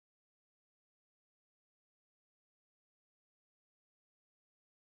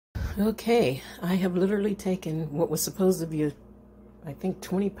Okay, I have literally taken what was supposed to be a, I think,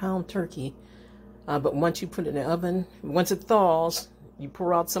 20-pound turkey, but once you put it in the oven, once it thaws, you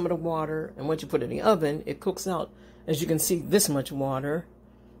pour out some of the water, and once you put it in the oven, it cooks out. As you can see, this much water.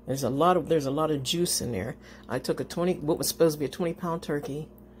 There's a lot of juice in there. I took what was supposed to be a 20-pound turkey,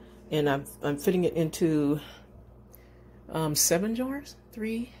 and I'm fitting it into 7 jars,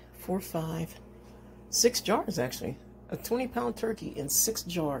 3, 4, 5, 6 jars actually. A 20-pound turkey in 6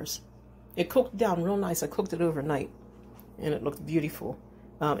 jars. It cooked down real nice. I cooked it overnight, and it looked beautiful.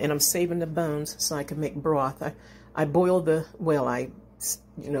 And I'm saving the bones so I can make broth. I boil I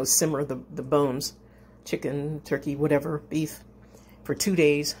simmer the bones, chicken, turkey, whatever, beef, for 2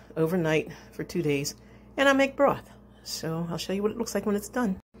 days, overnight for 2 days, and I make broth. So I'll show you what it looks like when it's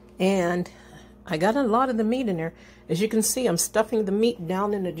done. And I got a lot of the meat in there. As you can see, I'm stuffing the meat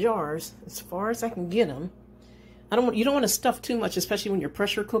down in the jars as far as I can get them. You don't want to stuff too much, especially when you're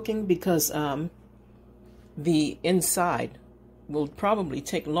pressure cooking, because the inside will probably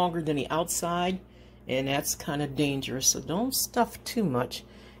take longer than the outside, and that's kind of dangerous. So don't stuff too much.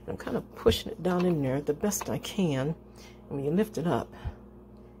 I'm kind of pushing it down in there the best I can. And when you lift it up,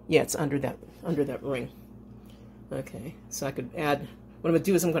 yeah, it's under that ring. Okay, so I could add. What I'm gonna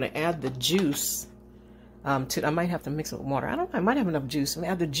do is I'm gonna add the juice. I might have to mix it with water. I don't know. I might have enough juice. I'm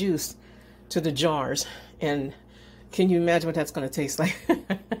gonna add the juice to the jars, and can you imagine what that's going to taste like?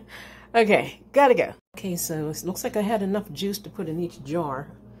 Okay, gotta go. Okay, so it looks like I had enough juice to put in each jar.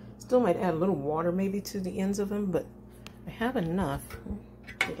 Still might add a little water maybe to the ends of them, but I have enough.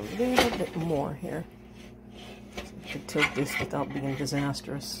 Put a little bit more here. So I could tilt this without being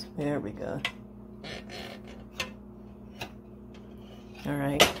disastrous. There we go. All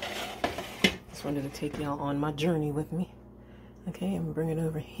right. Just wanted to take y'all on my journey with me. Okay, I'm bringing it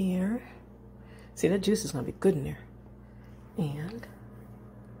over here. See, that juice is going to be good in there. And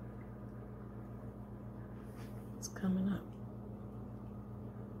it's coming up.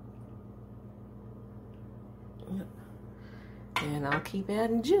 Yep. And I'll keep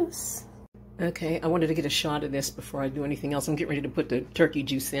adding juice. Okay, I wanted to get a shot of this before I do anything else. I'm getting ready to put the turkey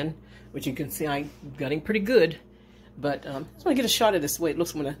juice in, which you can see I'm getting pretty good. But I just want to get a shot of this way it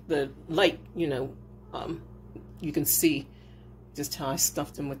looks when the light, you can see just how I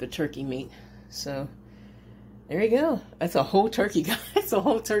stuffed them with the turkey meat. So there you go. That's a whole turkey, guys. It's a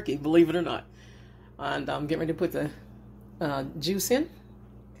whole turkey, believe it or not. And I'm getting ready to put the juice in,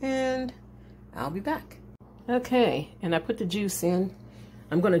 and I'll be back. Okay, and I put the juice in.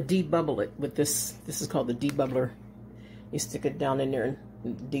 I'm going to debubble it with this. This is called the debubbler. You stick it down in there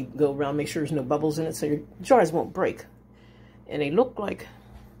and go around, make sure there's no bubbles in it so your jars won't break. And they look like,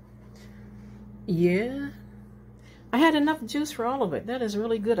 yeah, I had enough juice for all of it. That is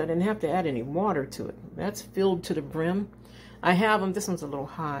really good. I didn't have to add any water to it. That's filled to the brim. I have them, this one's a little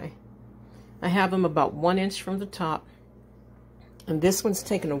high. I have them about 1 inch from the top. And this one's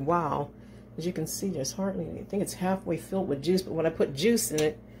taken a while. As you can see, there's hardly any. I think it's halfway filled with juice, but when I put juice in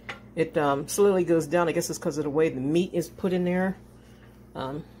it, it slowly goes down. I guess it's because of the way the meat is put in there.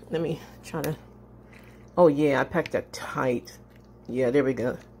 Let me try to, oh yeah, I packed that tight. Yeah, there we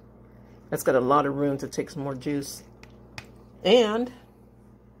go. That's got a lot of room to take some more juice. And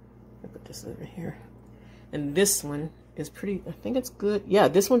I put this over here. And this one is pretty, I think it's good. Yeah,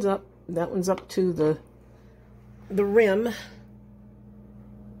 this one's up. That one's up to the rim.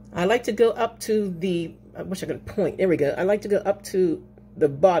 I like to go up to the, I wish I could point. There we go. I like to go up to the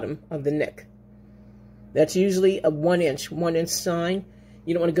bottom of the neck. That's usually a 1 inch sign.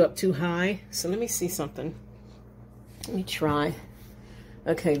 You don't want to go up too high. So let me see something. Let me try.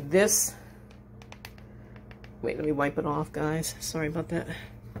 Okay, this. Wait, let me wipe it off, guys. Sorry about that.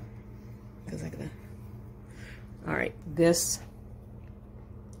 Because I gotta. All right, this,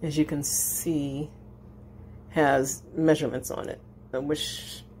 as you can see, has measurements on it. I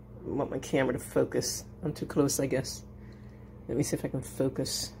want my camera to focus. I'm too close, I guess. Let me see if I can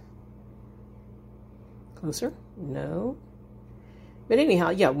focus. Closer? No. But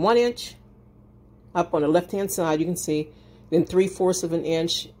anyhow, yeah, 1 inch up on the left-hand side, you can see, then 3/4 of an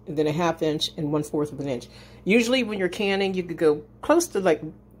inch, and then a 1/2 inch, and 1/4 of an inch. Usually when you're canning, you could go close to, like,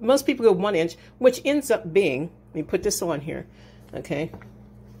 most people go 1 inch, which ends up being, let me put this on here, okay?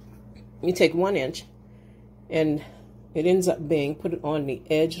 You take 1 inch, and it ends up being, put it on the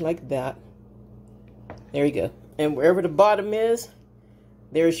edge like that. There you go. And wherever the bottom is,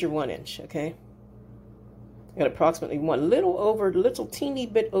 there's your 1 inch, okay? Got approximately little teeny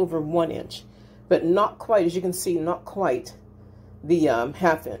bit over 1 inch, but not quite, as you can see, not quite the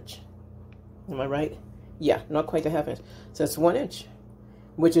 1/2 inch. Am I right? Yeah, not quite the 1/2 inch. So that's 1 inch,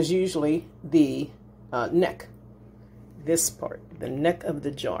 which is usually the neck. This part, the neck of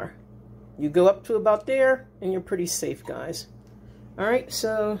the jar. You go up to about there and you're pretty safe, guys. All right,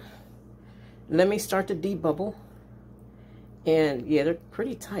 so let me start to debubble. And yeah, they're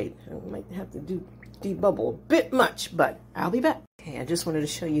pretty tight. I might have to do debubble a bit much, but I'll be back. Okay, I just wanted to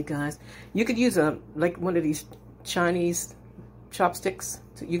show you guys. You could use like one of these Chinese chopsticks.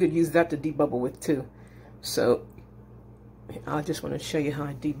 You could use that to debubble with too. So I just want to show you how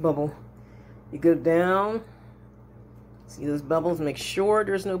I debubble. You go down, see those bubbles, make sure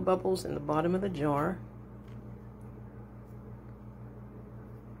there's no bubbles in the bottom of the jar.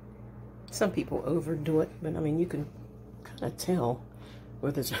 Some people overdo it, but I mean, you can kind of tell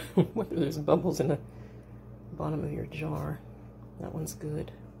whether there's bubbles in the bottom of your jar. That one's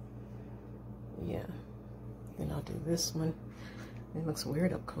good. Yeah. Then I'll do this one. It looks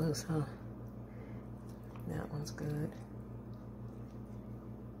weird up close, huh? That one's good.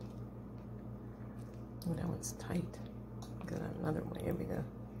 Oh, that one's tight. Got another one. Here we go.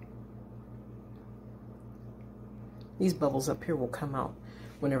 These bubbles up here will come out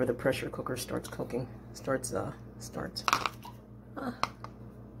whenever the pressure cooker starts cooking. Can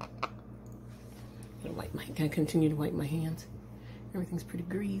I continue to wipe my hands? Everything's pretty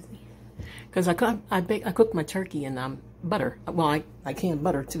greasy. Because I cooked my turkey in butter. Well, I canned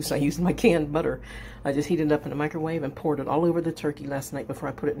butter too, so I used my canned butter. I just heated it up in the microwave and poured it all over the turkey last night before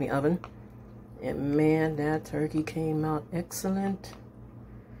I put it in the oven. And man, that turkey came out excellent.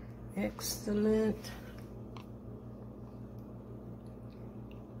 Excellent.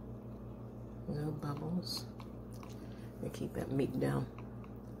 No bubbles. And keep that meat down.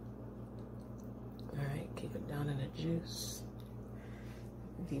 Alright, keep it down in the juice.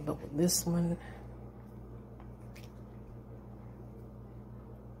 Debubble this one.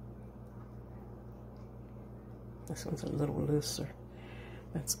 This one's a little looser.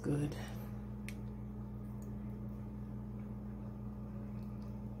 That's good.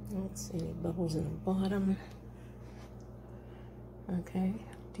 Let's see, any bubbles in the bottom. Okay,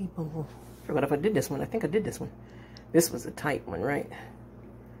 debubble. Forgot if I did this one. I think I did this one. This was a tight one, right?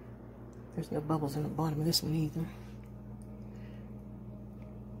 There's no bubbles in the bottom of this one either.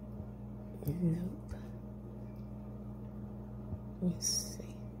 Nope. Let me see.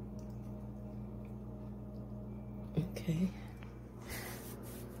 Okay.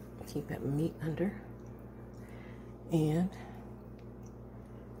 Keep that meat under. And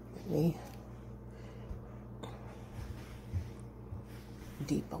let me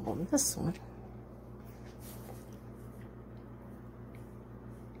debubble this one.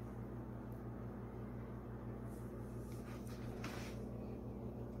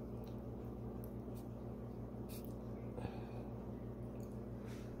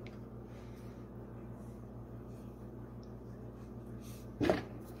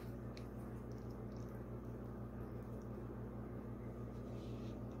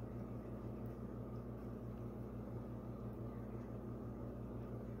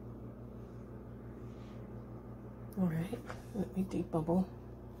 All right, let me debubble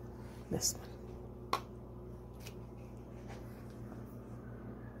this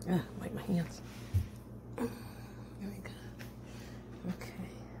one. Wipe my hands. There we go. Okay.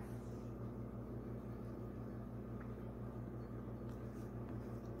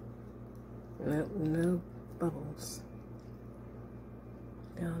 No bubbles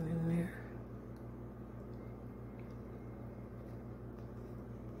down in there.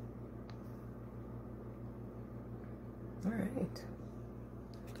 All right.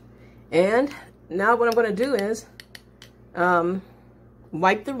 And now what I'm going to do is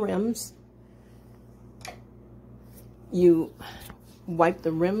wipe the rims. You wipe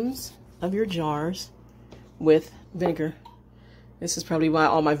the rims of your jars with vinegar. This is probably why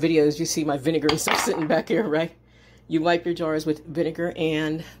all my videos, you see my vinegar and stuff sitting back here, right? You wipe your jars with vinegar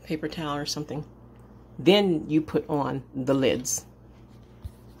and paper towel or something. Then you put on the lids.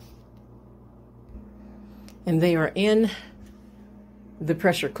 And they are in the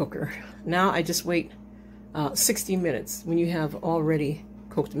pressure cooker. Now I just wait 60 minutes when you have already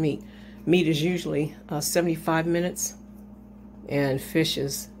cooked meat. Meat is usually 75 minutes and fish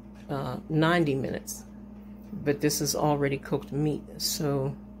is 90 minutes. But this is already cooked meat,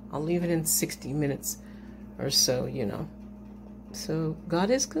 so I'll leave it in 60 minutes or so, you know. So God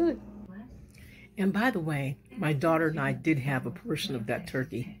is good. And by the way, my daughter and I did have a portion of that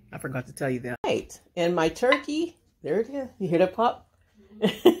turkey. I forgot to tell you that. Right, and my turkey, there it is. You hear that pop?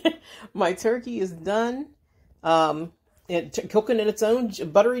 My turkey is done. Cooking in its own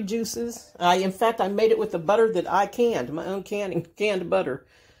buttery juices. In fact, I made it with the butter that I canned, my own canned butter.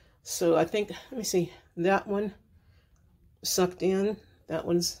 So I think, let me see, that one sucked in. That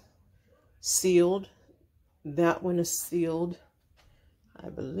one's sealed. That one is sealed. I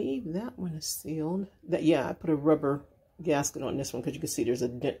believe that one is sealed. Yeah, I put a rubber gasket on this one because you can see there's a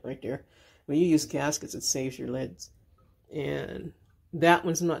dent right there. When you use gaskets, it saves your lids. And that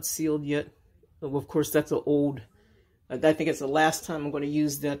one's not sealed yet. Well, of course, that's an old. I think it's the last time I'm going to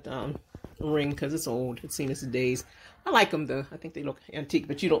use that ring because it's old. It's seen its days. I like them though. I think they look antique,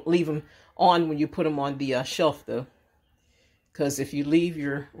 but you don't leave them on when you put them on the shelf though. Because if you leave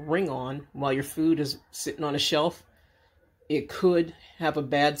your ring on while your food is sitting on a shelf, it could have a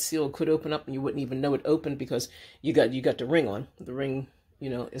bad seal. It could open up and you wouldn't even know it opened because you got the ring on. The ring, you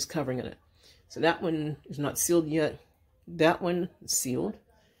know, is covering it. So that one is not sealed yet. That one is sealed.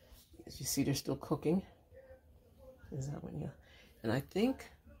 As you see, they're still cooking. Is that one? Yeah. And I think,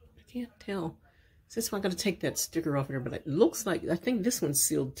 I can't tell. So this one, I got to take that sticker off here, but it looks like, I think this one's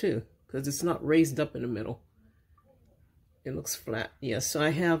sealed too because it's not raised up in the middle. It looks flat. Yes, yeah, so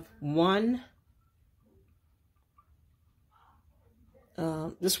I have one.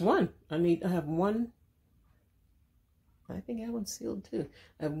 Just one. I have one. I think that one's sealed too.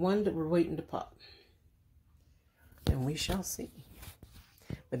 I have one that we're waiting to pop. And we shall see.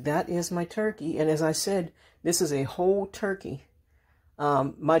 But that is my turkey. And as I said, this is a whole turkey.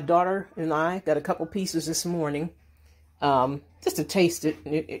 My daughter and I got a couple pieces this morning. Just to taste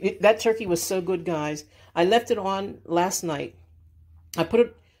it. That turkey was so good, guys. I left it on last night. I put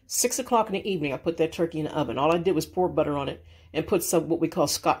it 6 o'clock in the evening. I put that turkey in the oven. All I did was pour butter on it and put some what we call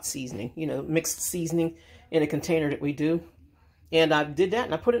Scott seasoning, you know, mixed seasoning in a container that we do. And I did that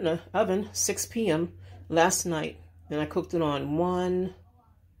and I put it in the oven 6 p.m. last night. And I cooked it on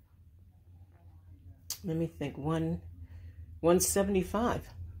 175.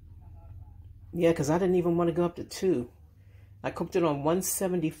 Yeah, because I didn't even want to go up to 2. I cooked it on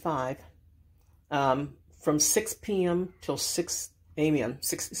 175 from 6 p.m. till 6 a.m.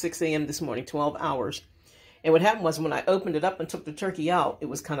 6 a.m. this morning, 12 hours. And what happened was when I opened it up and took the turkey out, it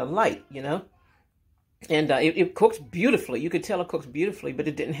was kind of light, you know. And it cooked beautifully. You could tell it cooked beautifully, but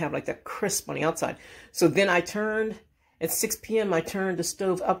it didn't have like that crisp on the outside. So then I turned, at 6 p.m., I turned the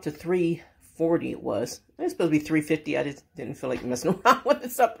stove up to 340 it was. It was supposed to be 350. I just didn't feel like messing around with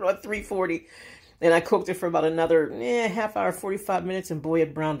it. Up at 340. And I cooked it for about another half hour, 45 minutes, and boy,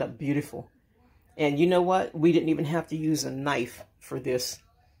 it browned up beautiful. And you know what? We didn't even have to use a knife for this.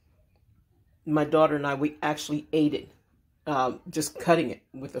 My daughter and I, we actually ate it, just cutting it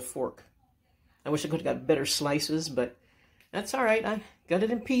with a fork. I wish I could have got better slices, but that's all right. I got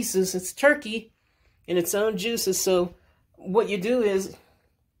it in pieces. It's turkey in its own juices. So what you do is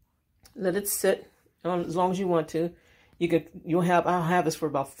let it sit on as long as you want to. I'll have this for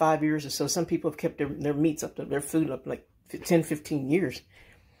about 5 years or so. Some people have kept their meats up, their food up like 10, 15 years.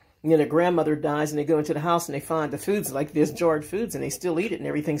 And then their grandmother dies and they go into the house and they find the foods like this, jarred foods, and they still eat it and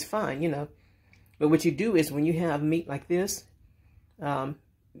everything's fine, you know. But what you do is when you have meat like this,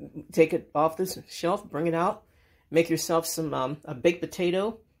 take it off the shelf, bring it out, make yourself some a baked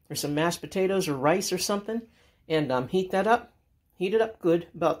potato or some mashed potatoes or rice or something, and heat that up. Heat it up good,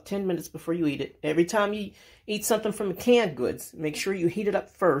 about 10 minutes before you eat it. Every time you eat something from canned goods, make sure you heat it up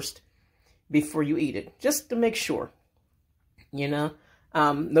first before you eat it, just to make sure, you know.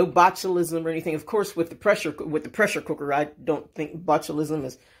 No botulism or anything. Of course, with the pressure cooker, I don't think botulism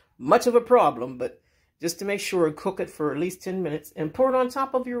is much of a problem, but just to make sure, cook it for at least 10 minutes and pour it on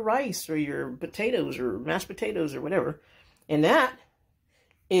top of your rice or your potatoes or mashed potatoes or whatever. And that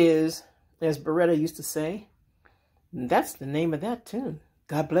is, as Beretta used to say, that's the name of that tune.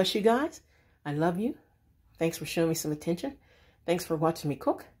 God bless you guys. I love you. Thanks for showing me some attention. Thanks for watching me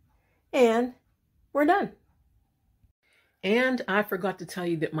cook. And we're done. And I forgot to tell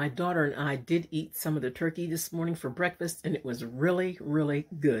you that my daughter and I did eat some of the turkey this morning for breakfast, and it was really, really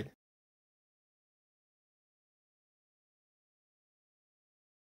good.